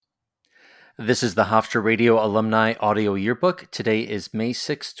This is the Hofstra Radio Alumni Audio Yearbook. Today is May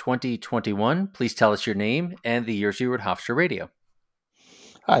 6, 2021. Please tell us your name and the years you were at Hofstra Radio.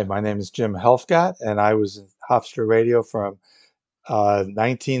 Hi, my name is Jim Helfgott, and I was in Hofstra Radio from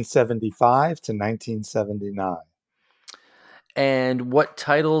 1975 to 1979. And what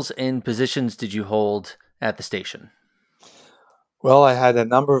titles and positions did you hold at the station? Well, I had a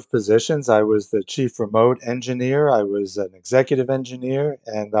number of positions. I was the chief remote engineer, I was an executive engineer,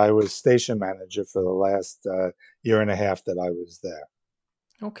 and I was station manager for the last year and a half that I was there.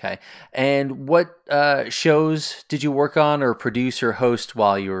 Okay. And what shows did you work on or produce or host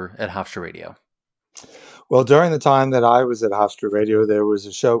while you were at Hofstra Radio? Well, during the time that I was at Hofstra Radio, there was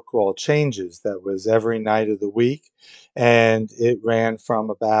a show called Changes that was every night of the week, and it ran from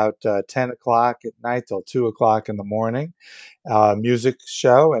about 10 o'clock at night till 2 o'clock in the morning. Music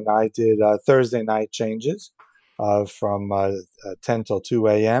show, and I did Thursday night changes from 10 till 2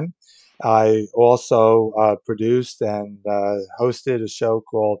 a.m. I also produced and hosted a show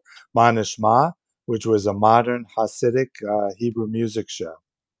called Manishma, which was a modern Hasidic Hebrew music show.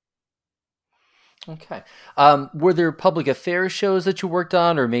 Okay. Were there public affairs shows that you worked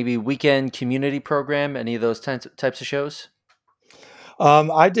on, or maybe weekend community program, any of those types of shows?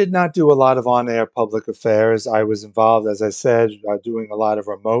 I did not do a lot of on-air public affairs. I was involved, as I said, doing a lot of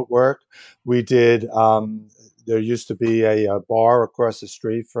remote work. We did. There used to be a bar across the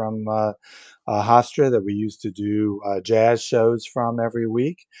street from Hofstra that we used to do jazz shows from every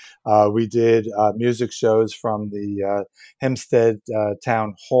week. We did music shows from the Hempstead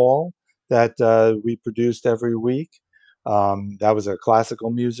Town Hall that we produced every week. That was a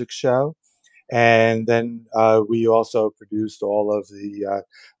classical music show. And then we also produced all of the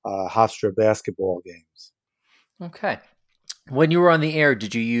Hofstra basketball games. Okay. When you were on the air,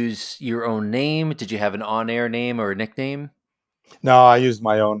 did you use your own name? Did you have an on-air name or a nickname? No, I used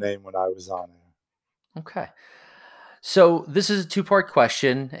my own name when I was on air. Okay. So this is a two-part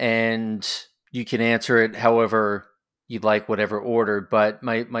question, and you can answer it however you'd like, whatever order. But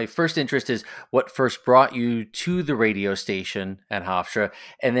my first interest is what first brought you to the radio station at Hofstra?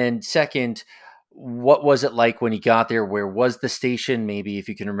 And then second, what was it like when you got there? Where was the station? Maybe if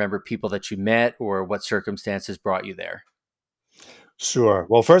you can remember people that you met or what circumstances brought you there. Sure.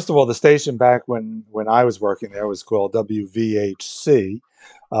 Well, first of all, the station back when I was working there was called WVHC.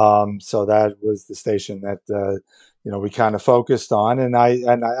 So that was the station that we kind of focused on. And I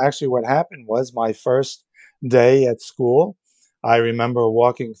actually what happened was my first day at school. I remember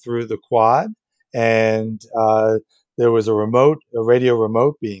walking through the quad, and there was a radio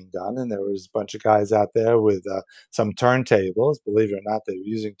remote being done, and there was a bunch of guys out there with some turntables. Believe it or not, they were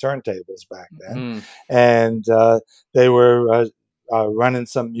using turntables back then, Mm. and they were running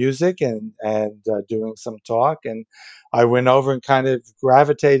some music and doing some talk, and I went over and kind of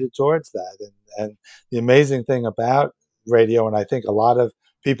gravitated towards that. And the amazing thing about radio, and I think a lot of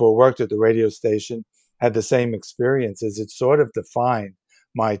people who worked at the radio station had the same experience, is it sort of defined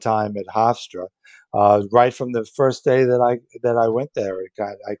my time at Hofstra. Right from the first day that I went there,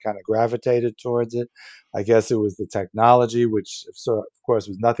 I kind of gravitated towards it. I guess it was the technology, which so of course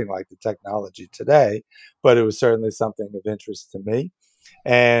was nothing like the technology today, but it was certainly something of interest to me.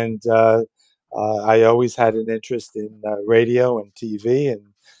 And I always had an interest in radio and TV, and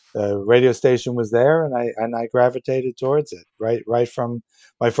the radio station was there, and I gravitated towards it right from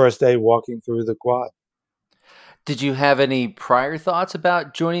my first day walking through the quad. Did you have any prior thoughts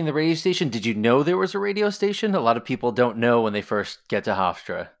about joining the radio station? Did you know there was a radio station? A lot of people don't know when they first get to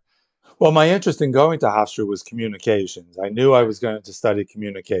Hofstra. Well, my interest in going to Hofstra was communications. I knew I was going to study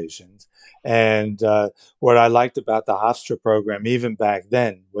communications. And what I liked about the Hofstra program, even back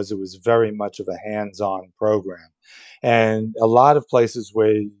then, was it was very much of a hands on program. And a lot of places where,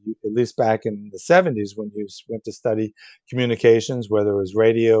 at least back in the 70s, when you went to study communications, whether it was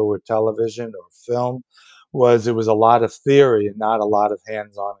radio or television or film, it was a lot of theory and not a lot of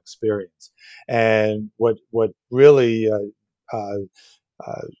hands on experience. And what really uh,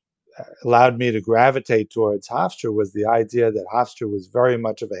 uh, allowed me to gravitate towards Hofstra was the idea that Hofstra was very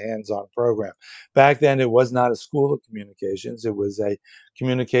much of a hands-on program. Back then, it was not a school of communications; it was a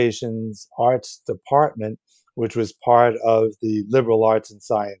communications arts department, which was part of the liberal arts and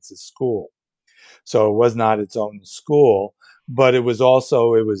sciences school. So it was not its own school, but it was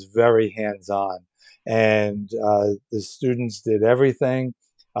very hands-on, and the students did everything.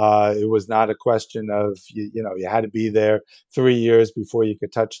 It was not a question of you had to be there 3 years before you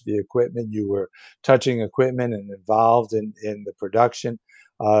could touch the equipment. You were touching equipment and involved in the production,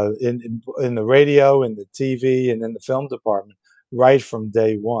 in the radio, in the TV, and in the film department right from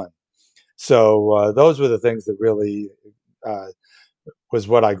day one. So those were the things that really uh, was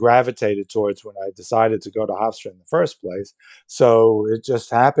what I gravitated towards when I decided to go to Hofstra in the first place. So it just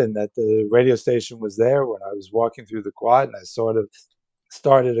happened that the radio station was there when I was walking through the quad, and I sort of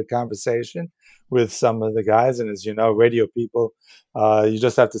started a conversation with some of the guys. And as you know, radio people, you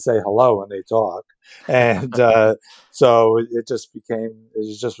just have to say hello when they talk. And so it just became,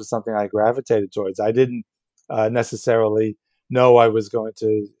 it just was something I gravitated towards. I didn't necessarily know I was going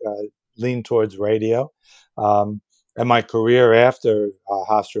to lean towards radio. Um, and my career after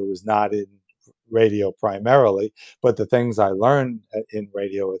Hofstra was not in radio primarily, but the things I learned in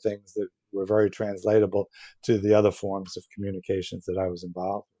radio are things that were very translatable to the other forms of communications that I was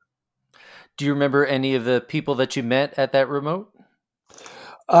involved Do you remember any of the people that you met at that remote? with.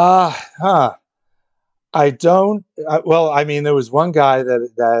 Huh. I don't. Well, I mean, there was one guy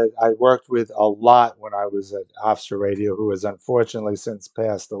that I worked with a lot when I was at Hofstra Radio, who has unfortunately since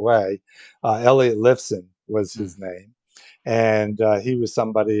passed away. Elliot Lifson was Mm. his name, and he was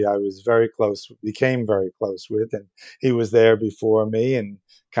somebody I was very close, became very close with, and he was there before me, and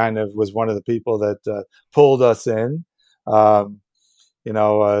kind of was one of the people that pulled us in. Um,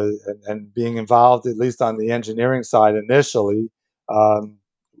 and being involved at least on the engineering side initially. Um,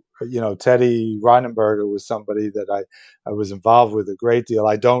 Teddy Rottenberger was somebody that I was involved with a great deal.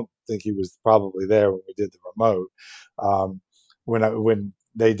 I don't think he was probably there when we did the remote. When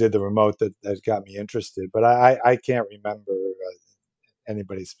they did the remote that got me interested, but I can't remember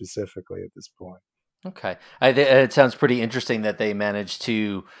anybody specifically at this point. Okay. It sounds pretty interesting that they managed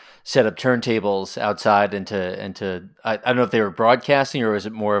to set up turntables outside into I don't know if they were broadcasting or was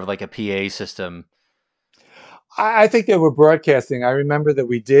it more of like a PA system? I think they were broadcasting. I remember that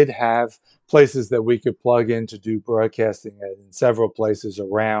we did have places that we could plug in to do broadcasting in several places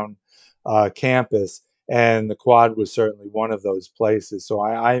around campus, and the quad was certainly one of those places. So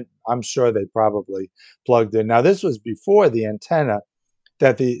I'm sure they probably plugged in. Now this was before the antenna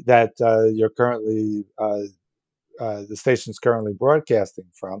that you're currently the station's currently broadcasting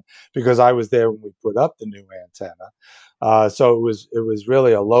from, because I was there when we put up the new antenna. So it was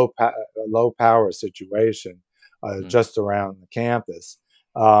really a low power situation Mm. just around the campus.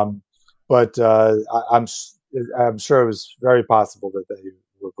 Um, but I'm sure it was very possible that they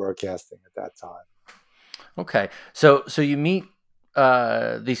were broadcasting at that time. Okay. So you meet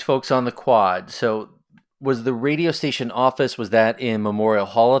these folks on the quad. So was the radio station office, was that in Memorial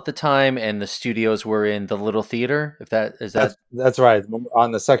Hall at the time and the studios were in the little theater? If that is that That's right,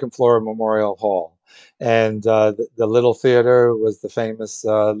 on the second floor of Memorial Hall, and the Little Theater was the famous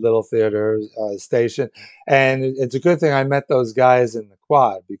Little Theater station. And it's a good thing I met those guys in the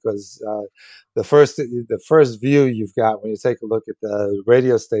quad, because the first view you've got when you take a look at the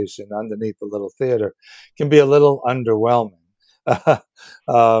radio station underneath the Little Theater can be a little underwhelming. I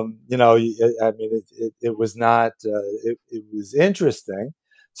mean, it was not. It was interesting,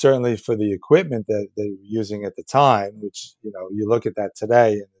 certainly for the equipment that they were using at the time, which, you look at that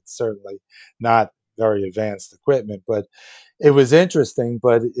today and it's certainly not very advanced equipment, but it was interesting.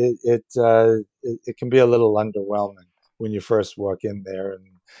 But it can be a little underwhelming when you first walk in there, and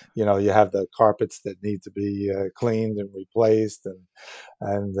you have the carpets that need to be cleaned and replaced,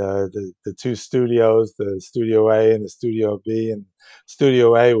 and the two studios, the Studio A and the Studio B. And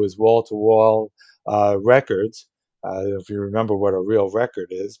Studio A was wall to wall records. If you remember what a real record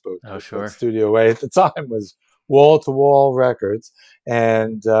is, but Oh, but sure. Studio A at the time was wall to wall records,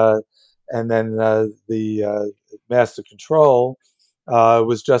 and then the master control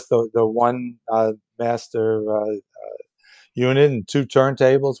was just the one master unit, and two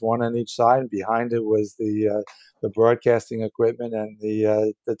turntables, one on each side. Behind it was the broadcasting equipment and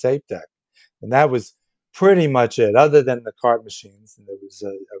the tape deck, and that was pretty much it. Other than the cart machines, and there was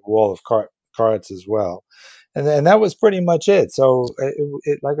a wall of carts as well, and that was pretty much it. So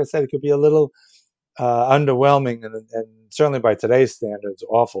like I said, it could be a little underwhelming, and certainly by today's standards,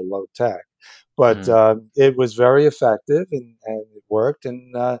 awful low tech. But Mm, it was very effective, and it worked,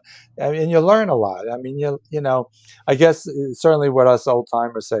 and I mean, you learn a lot. I mean, I guess certainly what us old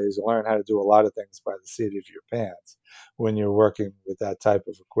timers say is you learn how to do a lot of things by the seat of your pants when you're working with that type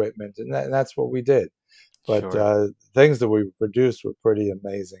of equipment, and that's what we did. But sure. things that we produced were pretty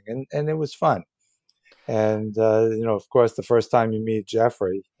amazing, and it was fun. And of course, the first time you meet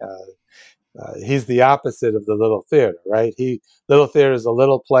Jeffrey. He's the opposite of the little theater, right? Little theater is a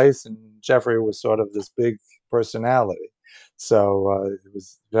little place, and Jeffrey was sort of this big personality, so it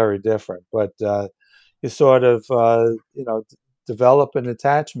was very different. But you sort of develop an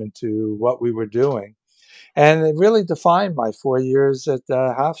attachment to what we were doing, and it really defined my 4 years at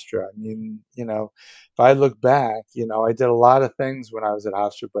Hofstra. I mean, if I look back, I did a lot of things when I was at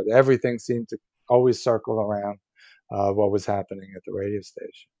Hofstra, but everything seemed to always circle around what was happening at the radio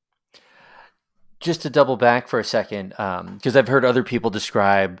station. Just to double back for a second, because I've heard other people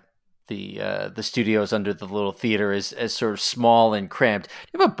describe the studios under the little theater as sort of small and cramped. Do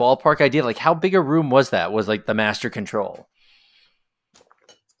you have a ballpark idea, like how big a room was that? Was like the master control?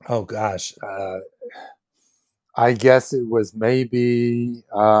 Oh gosh, I guess it was maybe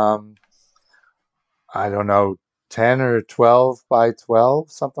I don't know, 10 or 12 by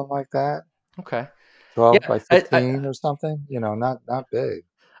 12, something like that. Okay, 12 yeah, by 15 or something, not big.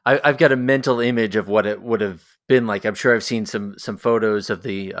 I've got a mental image of what it would have been like. I'm sure I've seen some photos of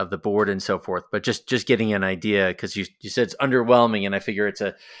the board and so forth, but just getting an idea, because you said it's underwhelming, and I figure it's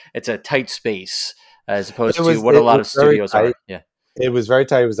a tight space as It opposed to was what a it lot was of very studios tight. are. Yeah, It was very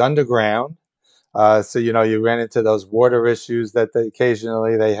tight. It was underground. So you ran into those water issues that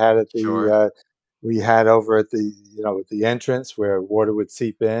occasionally they had at sure. we had over at the at the entrance where water would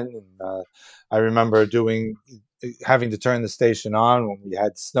seep in, and I remember having to turn the station on when we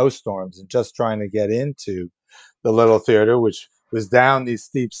had snowstorms and just trying to get into the little theater, which was down these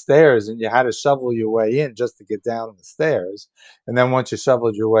steep stairs, and you had to shovel your way in just to get down the stairs. And then once you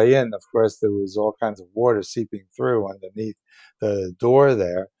shoveled your way in, of course, there was all kinds of water seeping through underneath the door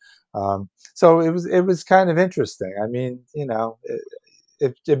there. So it was kind of interesting. I mean,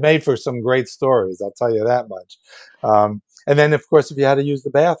 it made for some great stories. I'll tell you that much. And then, of course, if you had to use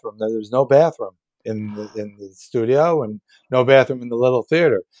the bathroom, there was no bathroom in the studio and no bathroom in the little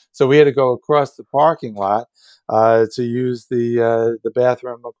theater. So we had to go across the parking lot to use the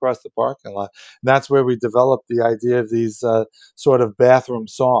bathroom across the parking lot. And that's where we developed the idea of these sort of bathroom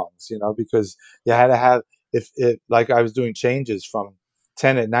songs. Because you had to have if like I was doing changes from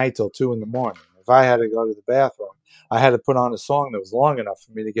 10 at night till 2 in the morning. If I had to go to the bathroom, I had to put on a song that was long enough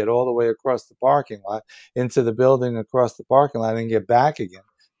for me to get all the way across the parking lot into the building, across the parking lot, and get back again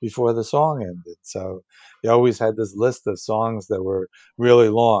before the song ended. So you always had this list of songs that were really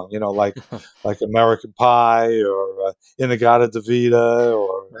long, like American Pie or Inagata Davida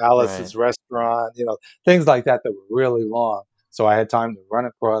or Right. Alice's Restaurant, things like that that were really long. So I had time to run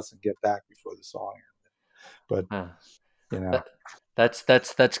across and get back before the song ended. But Huh. you That, know,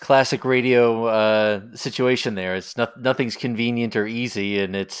 that's classic radio situation there. It's nothing's convenient or easy,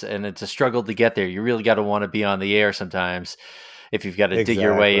 and it's a struggle to get there. You really got to want to be on the air sometimes if you've got to dig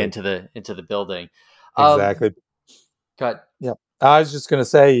your way exactly, into the building. Um, exactly. got Yeah. I was just going to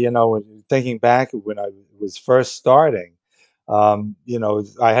say, thinking back when I was first starting, I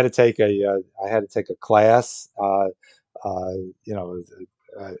had to take a class, uh, you know,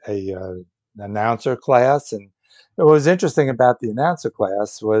 an announcer class, and what was interesting about the announcer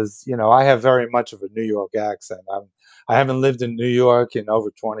class was, I have very much of a New York accent. I haven't lived in New York in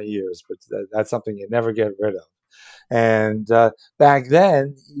over 20 years, but that's something you never get rid of. And back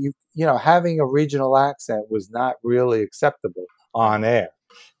then, having a regional accent was not really acceptable on right. air.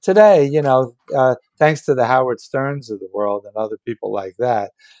 Today, thanks to the Howard Sterns of the world and other people like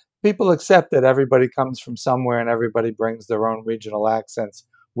that, people accept that everybody comes from somewhere and everybody brings their own regional accents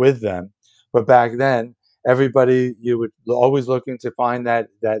with them. But back then, everybody you would always looking to find that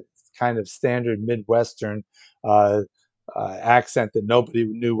kind of standard Midwestern uh, accent that nobody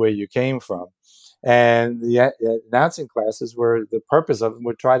knew where you came from. And the announcing classes were the purpose of them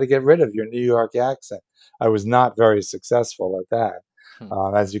would try to get rid of your New York accent. I was not very successful at that,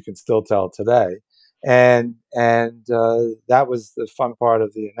 Hmm. as you can still tell today. And that was the fun part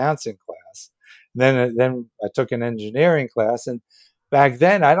of the announcing class. Then I took an engineering class, and back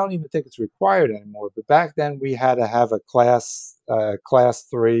then I don't even think it's required anymore. But back then we had to have a class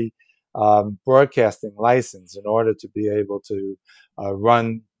three broadcasting license in order to be able to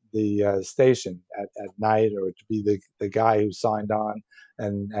run the station at night, or to be the guy who signed on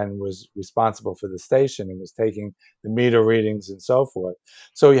and was responsible for the station and was taking the meter readings and so forth.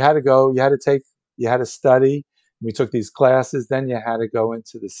 So you had to study. We took these classes. Then you had to go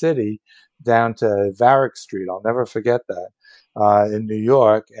into the city down to Varick Street. I'll never forget that, in New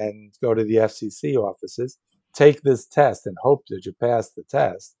York, and go to the FCC offices, take this test, and hope that you passed the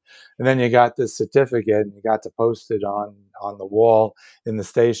test. And then you got this certificate, and you got to post it on the wall in the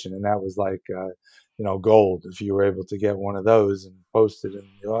station, and that was like gold if you were able to get one of those and post it in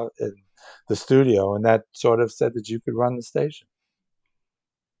the studio, and that sort of said that you could run the station.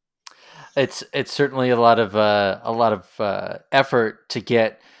 It's certainly a lot of effort to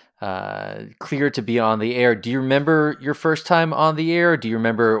get clear to be on the air. Do you remember your first time on the air? Do you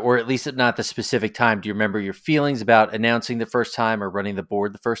remember, or at least not the specific time? Do you remember your feelings about announcing the first time or running the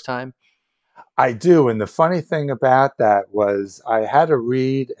board the first time? I do, and the funny thing about that was I had to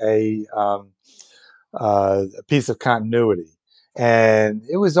read a piece of continuity, and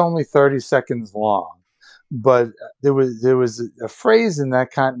it was only 30 seconds long. but there was a phrase in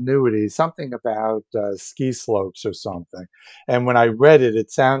that continuity, something about ski slopes or something. And when I read it,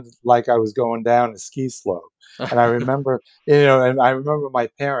 it sounded like I was going down a ski slope. And I remember, and I remember my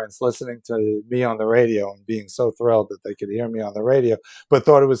parents listening to me on the radio and being so thrilled that they could hear me on the radio, but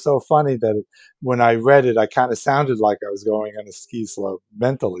thought it was so funny that when I read it, I kind of sounded like I was going on a ski slope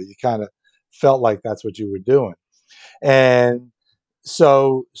mentally. You kind of felt like that's what you were doing. And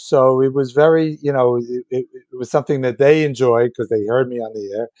so it was very, it was something that they enjoyed because they heard me on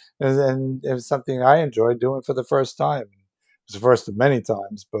the air, and it was something I enjoyed doing for the first time. It was the first of many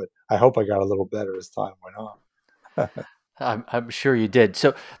times, but I hope I got a little better as time went on. I'm sure you did.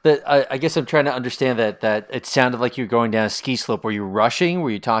 So I guess I'm trying to understand that it sounded like you were going down a ski slope. Were you rushing?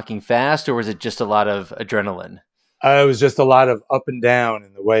 Were you talking fast, or was it just a lot of adrenaline? It was just a lot of up and down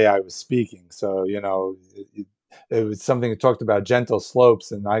in the way I was speaking. So, it was something that talked about gentle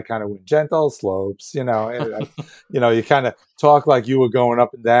slopes, and I kind of went gentle slopes. You kind of talk like you were going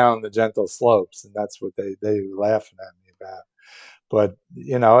up and down the gentle slopes, and that's what they were laughing at me about. But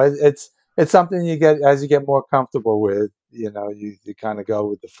it's something you get as you get more comfortable with. You kind of go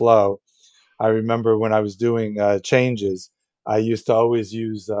with the flow. I remember when I was doing changes, I used to always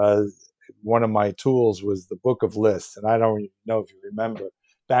use one of my tools was the book of lists, and I don't even know if you remember.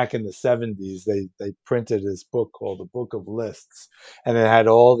 Back in the 70s, they printed this book called the Book of Lists, and it had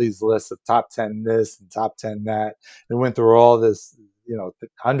all these lists of top 10 this and top 10 that. It went through all this,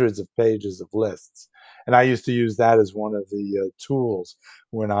 hundreds of pages of lists, and I used to use that as one of the tools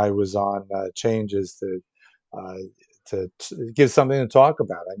when I was on changes uh, to give something to talk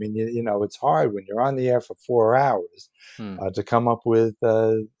about. I mean, it's hard when you're on the air for 4 hours Hmm. to come up with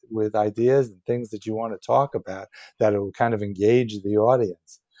ideas and things that you want to talk about that will kind of engage the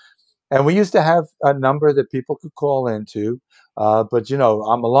audience. And we used to have a number that people could call into, but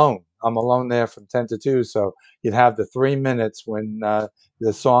I'm alone. I'm alone there from 10 to 2, so you'd have the 3 minutes when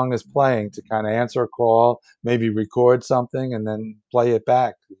the song is playing to kind of answer a call, maybe record something, and then play it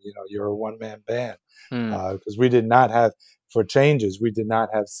back. You're a one-man band Hmm. because we did not have for changes. We did not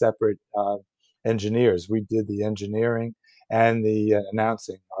have separate engineers. We did the engineering and the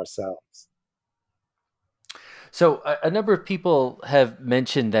announcing ourselves. So a number of people have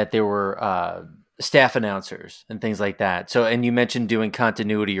mentioned that there were staff announcers and things like that. So, and you mentioned doing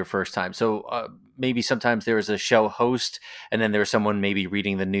continuity your first time. So maybe sometimes there was a show host, and then there was someone maybe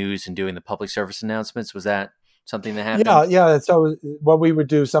reading the news and doing the public service announcements. Was that something that Yeah, happened? yeah. So what we would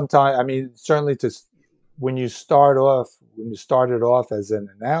do sometime, I mean, certainly when when you started off as an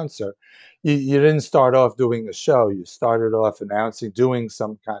announcer, you didn't start off doing a show. You started off announcing, doing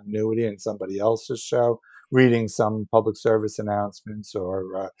some continuity in somebody else's show, reading some public service announcements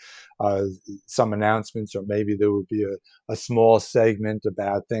or uh, some announcements, or maybe there would be a small segment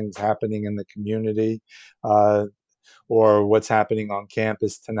about things happening in the community. Uh, or what's happening on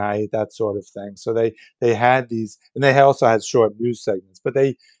campus tonight, that sort of thing. So they had these, and they also had short news segments, but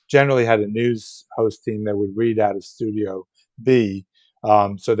they generally had a news host team that would read out of Studio B.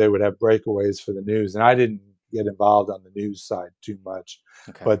 So they would have breakaways for the news, and I didn't get involved on the news side too much,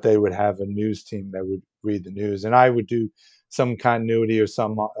 Okay. but they would have a news team that would read the news, and I would do some continuity or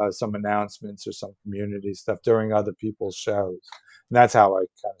some announcements or some community stuff during other people's shows, and that's how I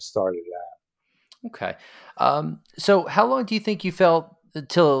kind of started out. Okay. So how long do you think you felt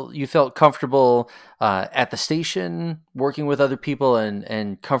until you felt comfortable at the station, working with other people,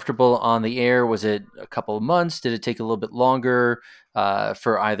 and comfortable on the air? Was it a couple of months? Did it take a little bit longer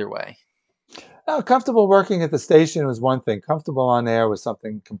for either way? Comfortable working at the station was one thing. Comfortable on air was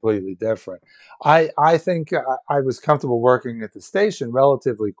something completely different. I think I was comfortable working at the station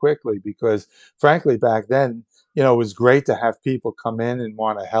relatively quickly because, frankly, back then, it was great to have people come in and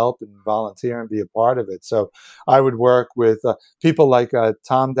want to help and volunteer and be a part of it. So I would work with people like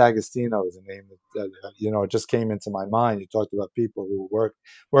Tom D'Agostino is a name that it just came into my mind. You talked about people who were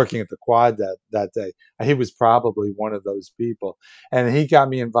working at the quad that day. He was probably one of those people, and he got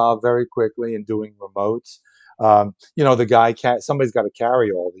me involved very quickly in doing remotes. The guy somebody's got to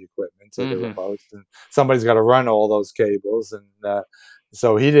carry all the equipment to the Hmm. remotes, and somebody's got to run all those cables, and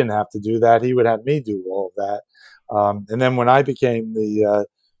so he didn't have to do that. He would have me do all of that. And then when I became the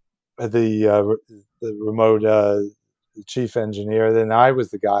remote chief engineer, then I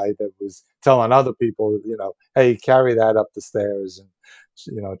was the guy that was telling other people, hey, carry that up the stairs and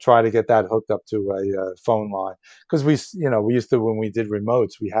try to get that hooked up to a phone line because we used to when we did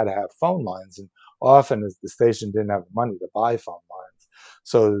remotes we had to have phone lines, and often as the station didn't have money to buy phone lines,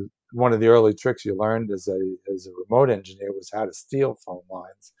 so one of the early tricks you learned as a remote engineer was how to steal phone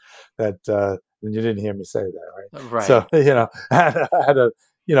lines. That and you didn't hear me say that, right? So Right. had a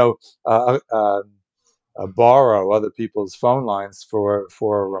you know, uh, uh, borrow other people's phone lines for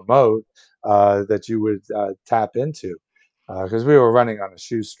a remote that you would tap into, because we were running on a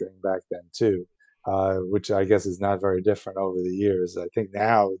shoestring back then too, which I guess is not very different over the years. I think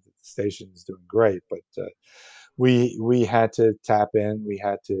now the station is doing great, but we had to tap in, we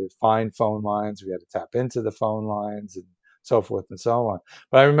had to find phone lines, we had to tap into the phone lines, and so forth and so on.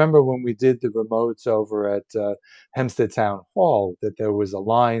 But I remember when we did the remotes over at Hempstead Town Hall, that there was a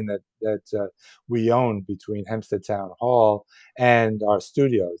line that we owned between Hempstead Town Hall and our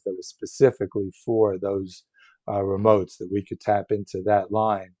studios that was specifically for those remotes, that we could tap into that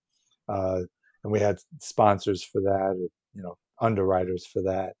line, uh, and we had sponsors for that, or underwriters for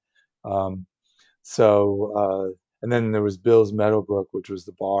that. Um, and then there was Bill's Meadowbrook, which was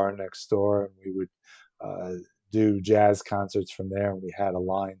the bar next door, and we would uh, do jazz concerts from there, and we had a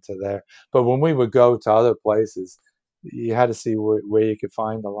line to there. But when we would go to other places, you had to see where you could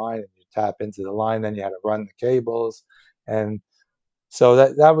find the line, and you tap into the line. Then you had to run the cables, and so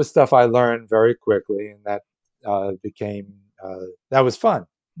that was stuff I learned very quickly, and that became that was fun.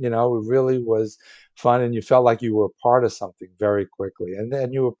 It really was fun, and you felt like you were part of something very quickly, and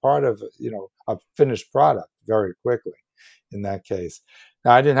then you were part of a finished product very quickly. In that case,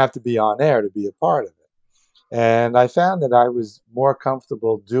 now I didn't have to be on air to be a part of it, and I found that I was more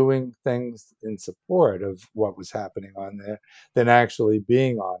comfortable doing things in support of what was happening on there than actually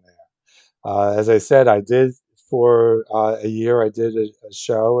being on air. As I said, I did for a year. I did a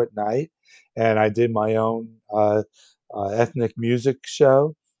show at night, and I did my own ethnic music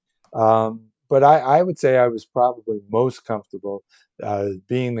show. But I would say I was probably most comfortable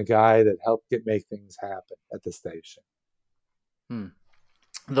being the guy that helped make things happen at the station. Hmm.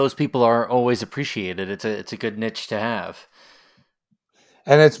 Those people are always appreciated. It's a good niche to have.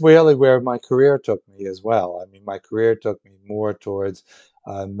 And it's really where my career took me as well. I mean, my career took me more towards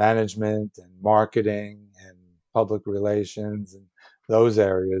management and marketing and public relations and those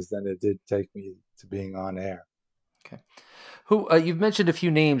areas than it did take me to being on air. Okay. Who you've mentioned a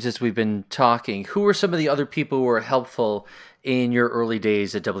few names as we've been talking. Who are some of the other people who were helpful in your early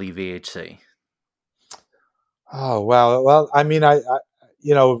days at WVHC? Oh, wow. Well, I mean,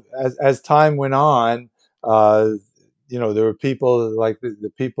 as time went on, uh, there were people like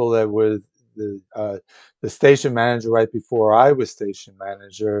the people that were the station manager right before I was station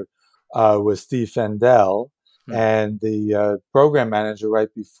manager was Steve Fendel, Hmm. and the program manager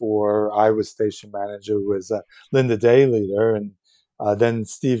right before I was station manager was Linda Dayleader, and then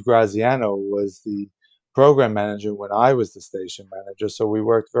Steve Graziano was the program manager when I was the station manager. So we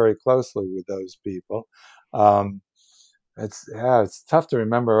worked very closely with those people. Um, it's tough to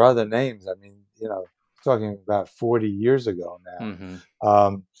remember other names. I mean, talking about 40 years ago Mm-hmm.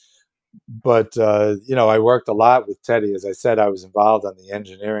 now. But I worked a lot with Teddy. As I said, I was involved on the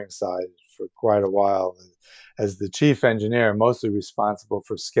engineering side for quite a while as the chief engineer, mostly responsible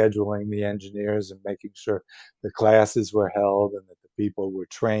for scheduling the engineers and making sure the classes were held and that the people were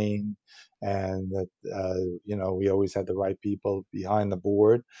trained, and that we always had the right people behind the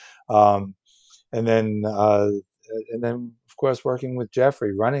board. Um, and then of course working with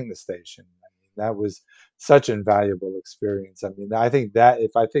Jeffrey running the station. I mean, that was such an invaluable experience. I mean, I think that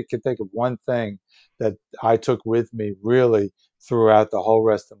if I could think of one thing that I took with me really throughout the whole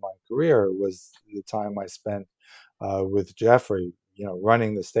rest of my career, was the time I spent with Jeffrey,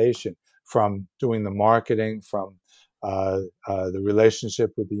 running the station, from doing the marketing, from the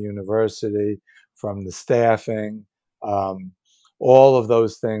relationship with the university, from the staffing, um, all of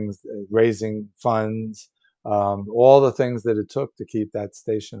those things, raising funds, all the things that it took to keep that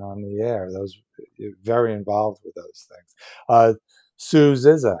station on the air. Those very involved with those things. Sue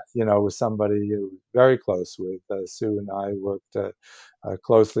Zizza, was somebody who was very close with. Sue and I worked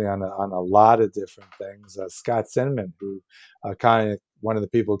closely on a lot of different things. Scott Cinnamon, who kind of one of the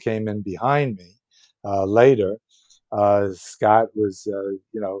people who came in behind me later. Scott was,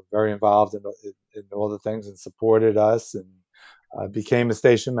 very involved in all the things and supported us, and became a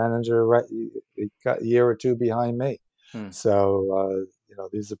station manager right a year or two behind me. Hmm. So,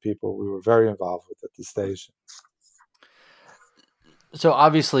 these are people we were very involved with at the station. So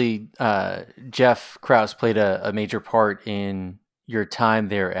obviously, Jeff Krause played a major part in your time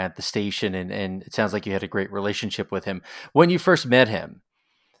there at the station, and it sounds like you had a great relationship with him. When you first met him,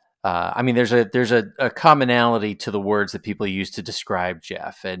 I mean, there's a commonality to the words that people use to describe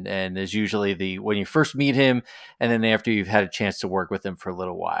Jeff, and there's usually the when you first meet him, and then after you've had a chance to work with him for a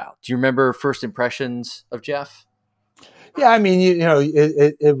little while. Do you remember first impressions of Jeff? Yeah, I mean,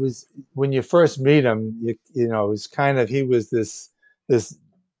 it was when you first meet him, it was kind of, he was this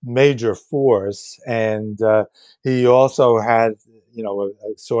major force, and he also had, a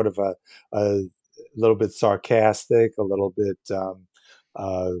sort of a little bit sarcastic, a little bit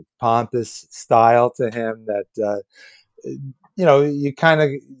pompous style to him that you kind of,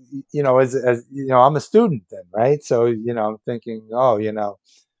 as I'm a student then, right? So, I'm thinking, oh,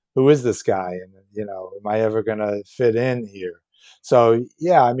 who is this guy? And, am I ever going to fit in here? So,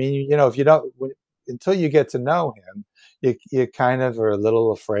 yeah, I mean, if you don't, until you get to know him, you kind of are a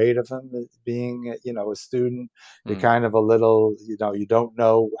little afraid of him as being, a student. You're Mm, kind of a little, you don't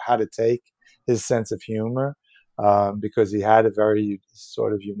know how to take his sense of humor, because he had a very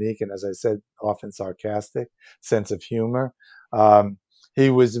sort of unique and, as I said, often sarcastic sense of humor. Um, he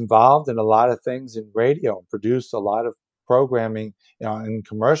was involved in a lot of things in radio and produced a lot of programming, in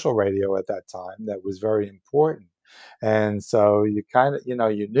commercial radio at that time that was very important. And so you kind of, you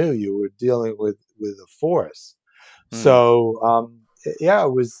knew you were dealing with a force. mm. So yeah,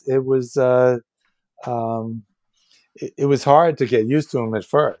 um, it was hard to get used to him at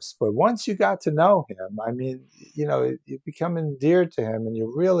first, but once you got to know him, I mean, you become endeared to him, and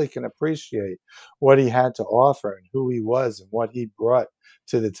you really can appreciate what he had to offer and who he was and what he brought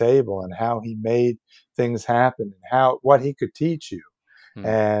to the table and how he made things happen and what he could teach you. Mm.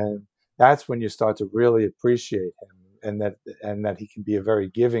 And that's when you start to really appreciate him, and that he can be a very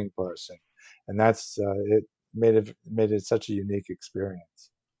giving person, and that's it made it such a unique experience.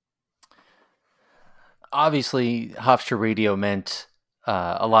 Obviously, Hofstra Radio meant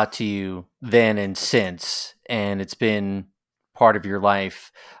a lot to you then and since, and it's been part of your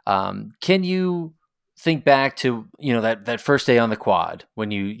life. Can you think back to that first day on the quad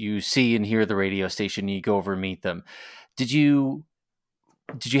when you see and hear the radio station, and you go over and meet them? Did you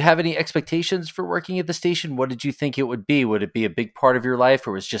did you have any expectations for working at the station? What did you think it would be? Would it be a big part of your life,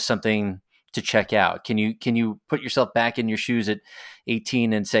 or was it just something to check out? Can you put yourself back in your shoes at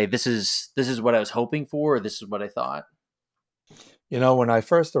 18 and say this is what I was hoping for, or this is what I thought? When I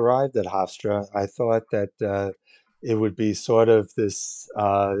first arrived at Hofstra, I thought that it would be sort of this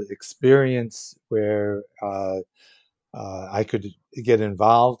experience where I could get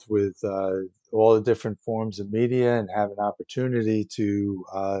involved with all the different forms of media and have an opportunity to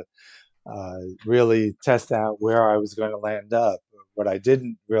really test out where I was going to land up. What I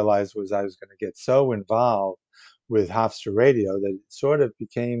didn't realize was I was going to get so involved with Hofstra Radio that it sort of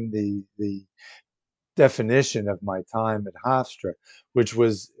became the definition of my time at Hofstra, which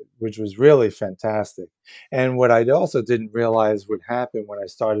was which was really fantastic. And what I also didn't realize would happen when I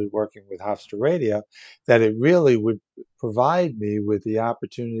started working with Hofstra Radio, that it really would provide me with the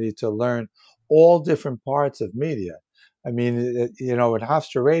opportunity to learn all different parts of media. I mean, at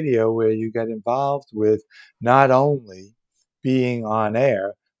Hofstra Radio, where you get involved with not only being on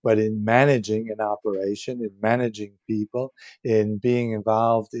air, but in managing an operation, in managing people, in being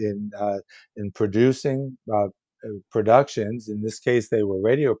involved in producing productions. In this case, they were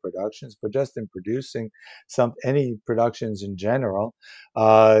radio productions, but just in producing any productions in general,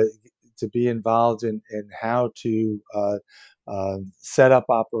 uh, to be involved in how to set up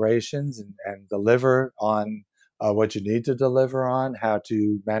operations and deliver on what you need to deliver on, how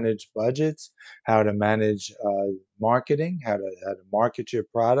to manage budgets, how to manage marketing, how to market your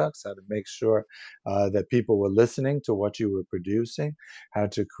products, how to make sure that people were listening to what you were producing, how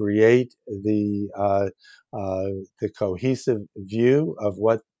to create uh, the cohesive view of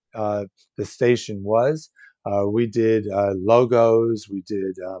what the station was. We did logos, we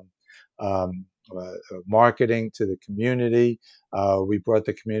did marketing to the community. We brought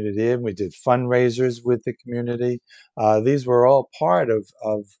the community in. We did fundraisers with the community. These were all part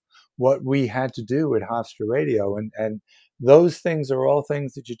of what we had to do at Hofstra Radio, and those things are all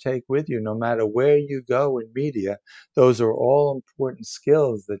things that you take with you, no matter where you go in media. Those are all important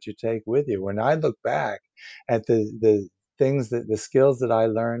skills that you take with you. When I look back at the skills that I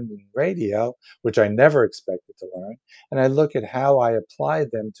learned in radio, which I never expected to learn, and I look at how I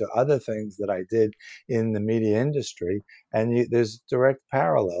applied them to other things that I did in the media industry, and there's direct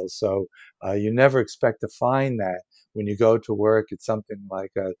parallels. So you never expect to find that when you go to work at something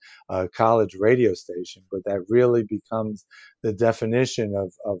like a college radio station, but that really becomes the definition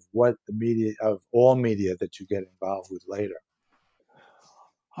of what the media, of all media that you get involved with later.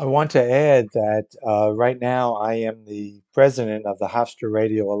 I want to add that right now I am the president of the Hofstra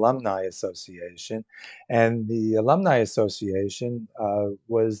Radio Alumni Association, and the Alumni Association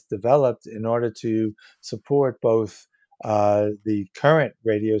was developed in order to support both the current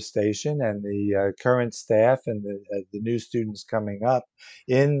radio station and the current staff and the new students coming up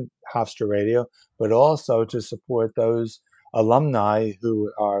in Hofstra Radio, but also to support those alumni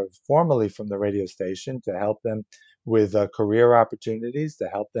who are formerly from the radio station, to help them with career opportunities, to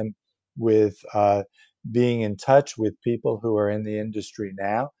help them with being in touch with people who are in the industry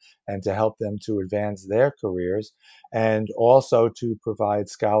now and to help them to advance their careers, and also to provide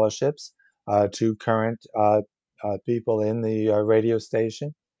scholarships to current people in the radio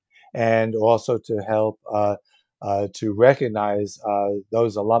station, and also to help to recognize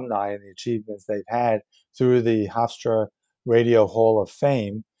those alumni and the achievements they've had through the Hofstra Radio Hall of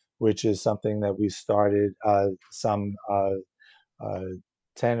Fame, which is something that we started some uh,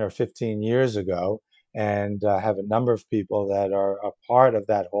 10 or 15 years ago, and have a number of people that are a part of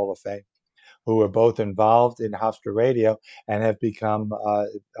that Hall of Fame who are both involved in Hofstra Radio and have become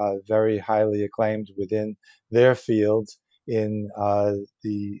very highly acclaimed within their fields in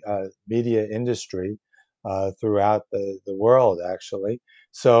the media industry throughout the world, actually.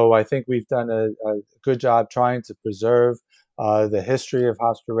 So I think we've done a good job trying to preserve the history of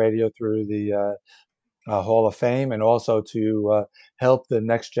Hofstra Radio through the Hall of Fame, and also to help the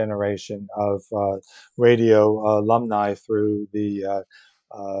next generation of radio alumni through the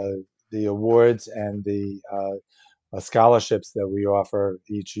awards and the scholarships that we offer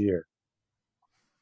each year.